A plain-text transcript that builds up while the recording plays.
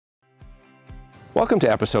Welcome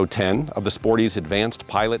to episode 10 of the Sporty's Advanced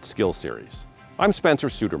Pilot Skills Series. I'm Spencer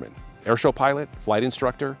Suderman, airshow pilot, flight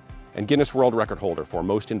instructor, and Guinness World Record holder for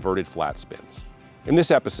most inverted flat spins. In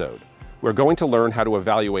this episode, we're going to learn how to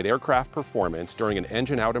evaluate aircraft performance during an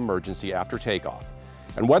engine-out emergency after takeoff,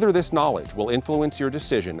 and whether this knowledge will influence your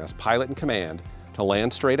decision as pilot in command to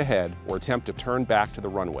land straight ahead or attempt to turn back to the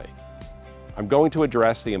runway. I'm going to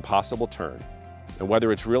address the impossible turn, and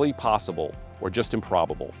whether it's really possible or just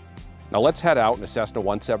improbable. Now let's head out in a Cessna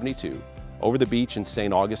 172 over the beach in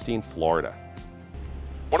St. Augustine, Florida.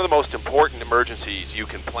 One of the most important emergencies you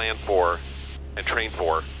can plan for and train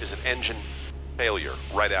for is an engine failure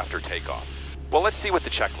right after takeoff. Well, let's see what the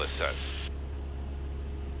checklist says.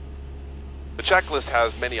 The checklist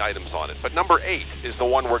has many items on it, but number 8 is the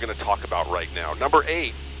one we're going to talk about right now. Number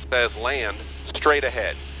 8 says land straight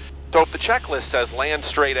ahead. So if the checklist says land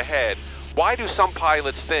straight ahead, why do some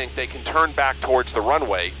pilots think they can turn back towards the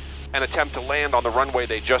runway and attempt to land on the runway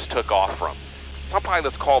they just took off from? Some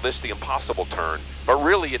pilots call this the impossible turn, but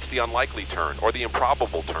really it's the unlikely turn or the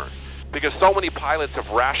improbable turn, because so many pilots have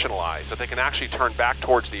rationalized that they can actually turn back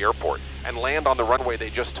towards the airport and land on the runway they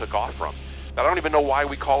just took off from, that I don't even know why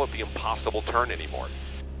we call it the impossible turn anymore.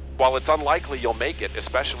 While it's unlikely you'll make it,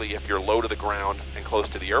 especially if you're low to the ground and close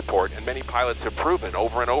to the airport, and many pilots have proven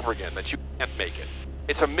over and over again that you can't make it,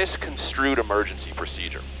 it's a misconstrued emergency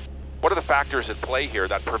procedure. What are the factors at play here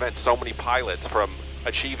that prevent so many pilots from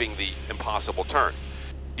achieving the impossible turn?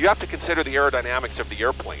 You have to consider the aerodynamics of the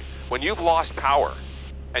airplane. When you've lost power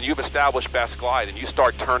and you've established best glide and you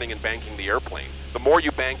start turning and banking the airplane, the more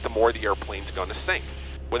you bank, the more the airplane's going to sink.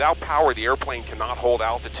 Without power, the airplane cannot hold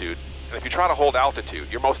altitude, and if you try to hold altitude,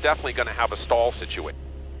 you're most definitely going to have a stall situation,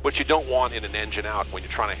 which you don't want in an engine out when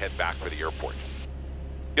you're trying to head back for the airport.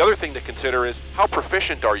 The other thing to consider is how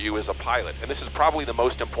proficient are you as a pilot? And this is probably the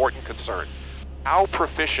most important concern. How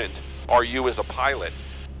proficient are you as a pilot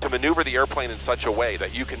to maneuver the airplane in such a way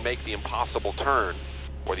that you can make the impossible turn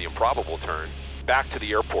or the improbable turn back to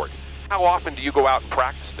the airport? How often do you go out and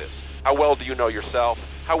practice this? How well do you know yourself?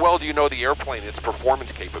 How well do you know the airplane and its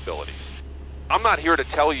performance capabilities? I'm not here to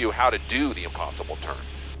tell you how to do the impossible turn.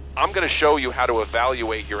 I'm going to show you how to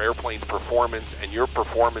evaluate your airplane's performance and your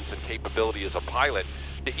performance and capability as a pilot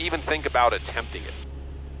to even think about attempting it.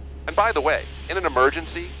 And by the way, in an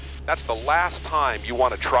emergency, that's the last time you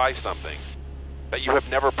want to try something that you have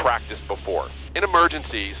never practiced before. In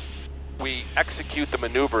emergencies, we execute the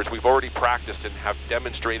maneuvers we've already practiced and have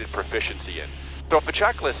demonstrated proficiency in. So if a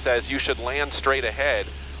checklist says you should land straight ahead,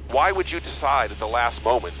 why would you decide at the last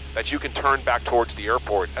moment that you can turn back towards the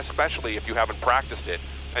airport, especially if you haven't practiced it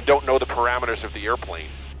and don't know the parameters of the airplane,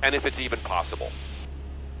 and if it's even possible?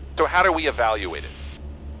 So how do we evaluate it?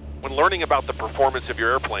 When learning about the performance of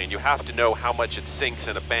your airplane, you have to know how much it sinks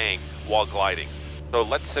in a bang while gliding. So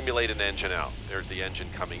let's simulate an engine out. There's the engine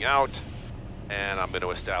coming out, and I'm going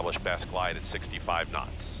to establish best glide at 65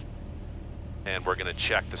 knots. And we're going to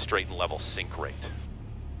check the straight and level sink rate.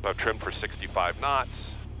 So I've trimmed for 65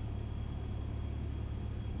 knots.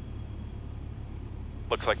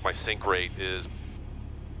 Looks like my sink rate is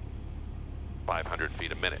 500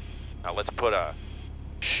 feet a minute. Now let's put a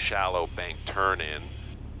shallow bank turn in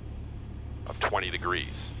of 20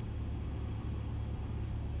 degrees.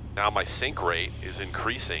 Now my sink rate is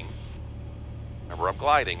increasing. Remember, I'm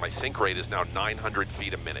gliding. My sink rate is now 900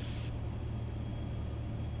 feet a minute.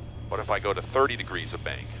 What if I go to 30 degrees a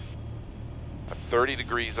bank? At 30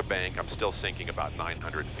 degrees a bank, I'm still sinking about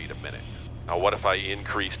 900 feet a minute. Now what if I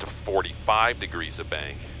increase to 45 degrees a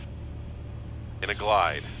bank in a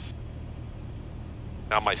glide?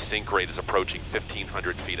 Now my sink rate is approaching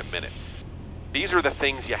 1,500 feet a minute. These are the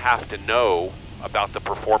things you have to know about the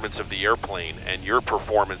performance of the airplane and your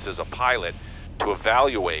performance as a pilot to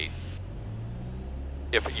evaluate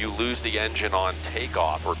if you lose the engine on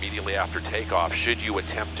takeoff or immediately after takeoff, should you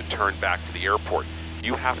attempt to turn back to the airport.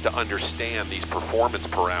 You have to understand these performance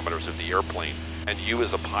parameters of the airplane and you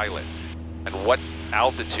as a pilot, and what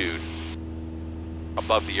altitude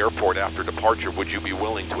above the airport after departure would you be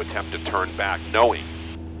willing to attempt to turn back, knowing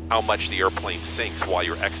how much the airplane sinks while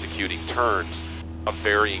you're executing turns of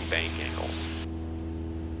varying bank angles.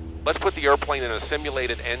 Let's put the airplane in a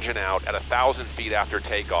simulated engine out at 1,000 feet after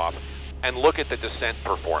takeoff and look at the descent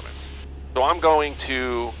performance. So I'm going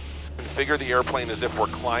to configure the airplane as if we're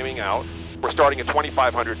climbing out. We're starting at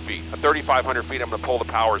 2,500 feet. At 3,500 feet, I'm going to pull the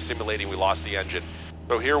power, simulating we lost the engine.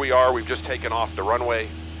 So here we are, we've just taken off the runway.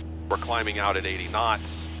 We're climbing out at 80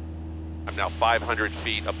 knots. I'm now 500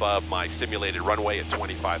 feet above my simulated runway at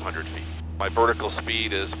 2,500 feet. My vertical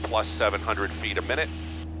speed is plus 700 feet a minute.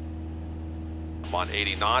 I'm on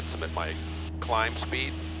 80 knots, I'm at my climb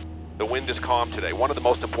speed. The wind is calm today. One of the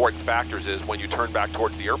most important factors is when you turn back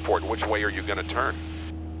towards the airport, which way are you going to turn?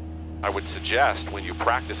 I would suggest when you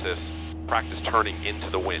practice this, practice turning into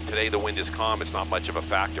the wind. Today the wind is calm, it's not much of a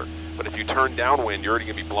factor. But if you turn downwind, you're already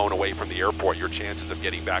going to be blown away from the airport. Your chances of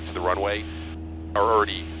getting back to the runway are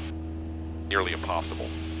already nearly impossible.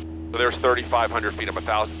 So there's 3,500 feet. I'm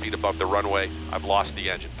 1,000 feet above the runway. I've lost the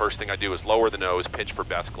engine. First thing I do is lower the nose, pitch for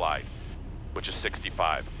best glide, which is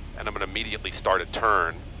 65. And I'm going to immediately start a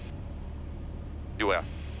turn, do a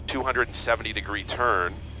 270-degree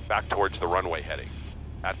turn back towards the runway heading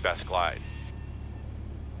at best glide.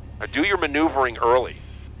 Now do your maneuvering early.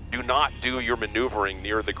 Do not do your maneuvering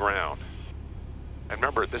near the ground. And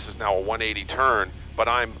remember, this is now a 180 turn, but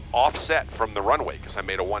I'm offset from the runway because I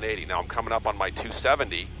made a 180. Now I'm coming up on my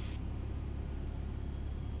 270.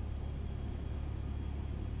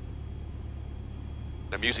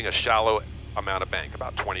 I'm using a shallow amount of bank,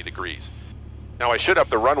 about 20 degrees. Now I should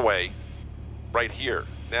have the runway right here.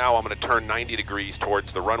 Now I'm going to turn 90 degrees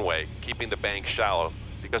towards the runway, keeping the bank shallow,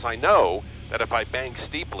 because I know that if I bank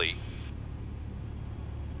steeply,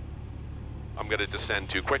 I'm going to descend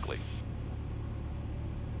too quickly.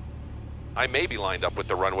 I may be lined up with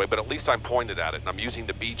the runway, but at least I'm pointed at it, and I'm using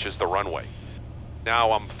the beach as the runway.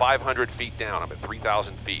 Now I'm 500 feet down. I'm at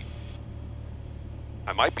 3,000 feet.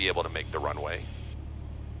 I might be able to make the runway.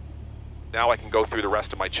 Now I can go through the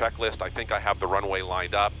rest of my checklist. I think I have the runway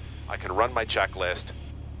lined up. I can run my checklist,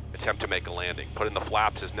 attempt to make a landing, put in the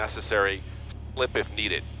flaps as necessary, slip if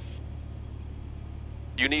needed.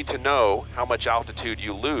 You need to know how much altitude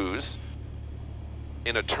you lose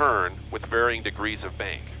in a turn with varying degrees of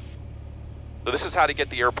bank. So this is how to get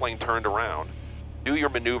the airplane turned around. Do your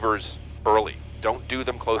maneuvers early. Don't do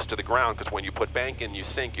them close to the ground, because when you put bank in, you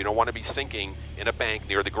sink. You don't want to be sinking in a bank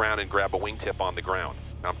near the ground and grab a wingtip on the ground.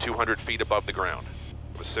 Now I'm 200 feet above the ground,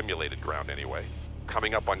 the simulated ground anyway.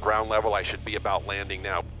 Coming up on ground level, I should be about landing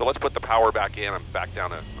now. So let's put the power back in. I'm back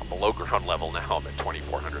down I'm below ground level now. I'm at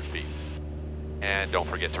 2,400 feet. And don't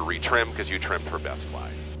forget to retrim, because you trimmed for best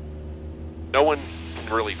glide. No one can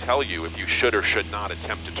really tell you if you should or should not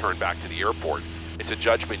attempt to turn back to the airport. It's a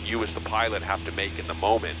judgment you as the pilot have to make in the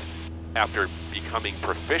moment after becoming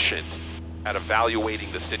proficient at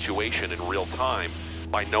evaluating the situation in real time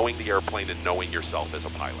by knowing the airplane and knowing yourself as a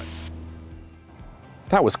pilot.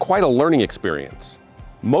 That was quite a learning experience.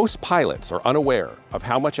 Most pilots are unaware of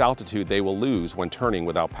how much altitude they will lose when turning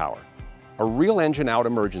without power. A real engine out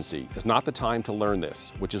emergency is not the time to learn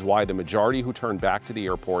this, which is why the majority who turn back to the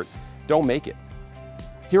airport don't make it.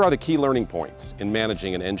 Here are the key learning points in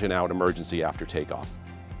managing an engine out emergency after takeoff.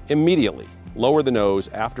 Immediately lower the nose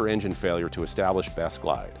after engine failure to establish best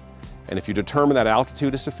glide. And if you determine that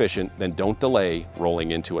altitude is sufficient, then don't delay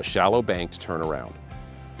rolling into a shallow bank to turn around.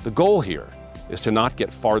 The goal here is to not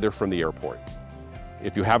get farther from the airport.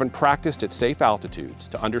 If you haven't practiced at safe altitudes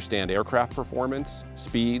to understand aircraft performance,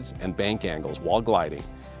 speeds, and bank angles while gliding,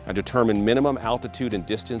 and determine minimum altitude and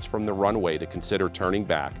distance from the runway to consider turning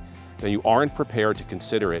back, then you aren't prepared to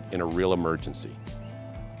consider it in a real emergency.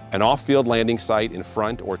 An off-field landing site in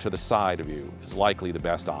front or to the side of you is likely the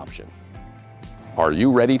best option. Are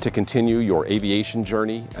you ready to continue your aviation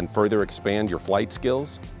journey and further expand your flight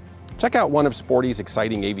skills? Check out one of Sporty's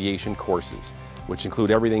exciting aviation courses, which include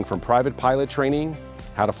everything from private pilot training,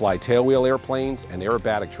 how to fly tailwheel airplanes, and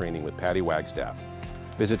aerobatic training with Patty Wagstaff.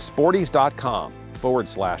 Visit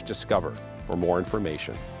sportys.com/discover for more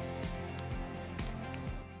information.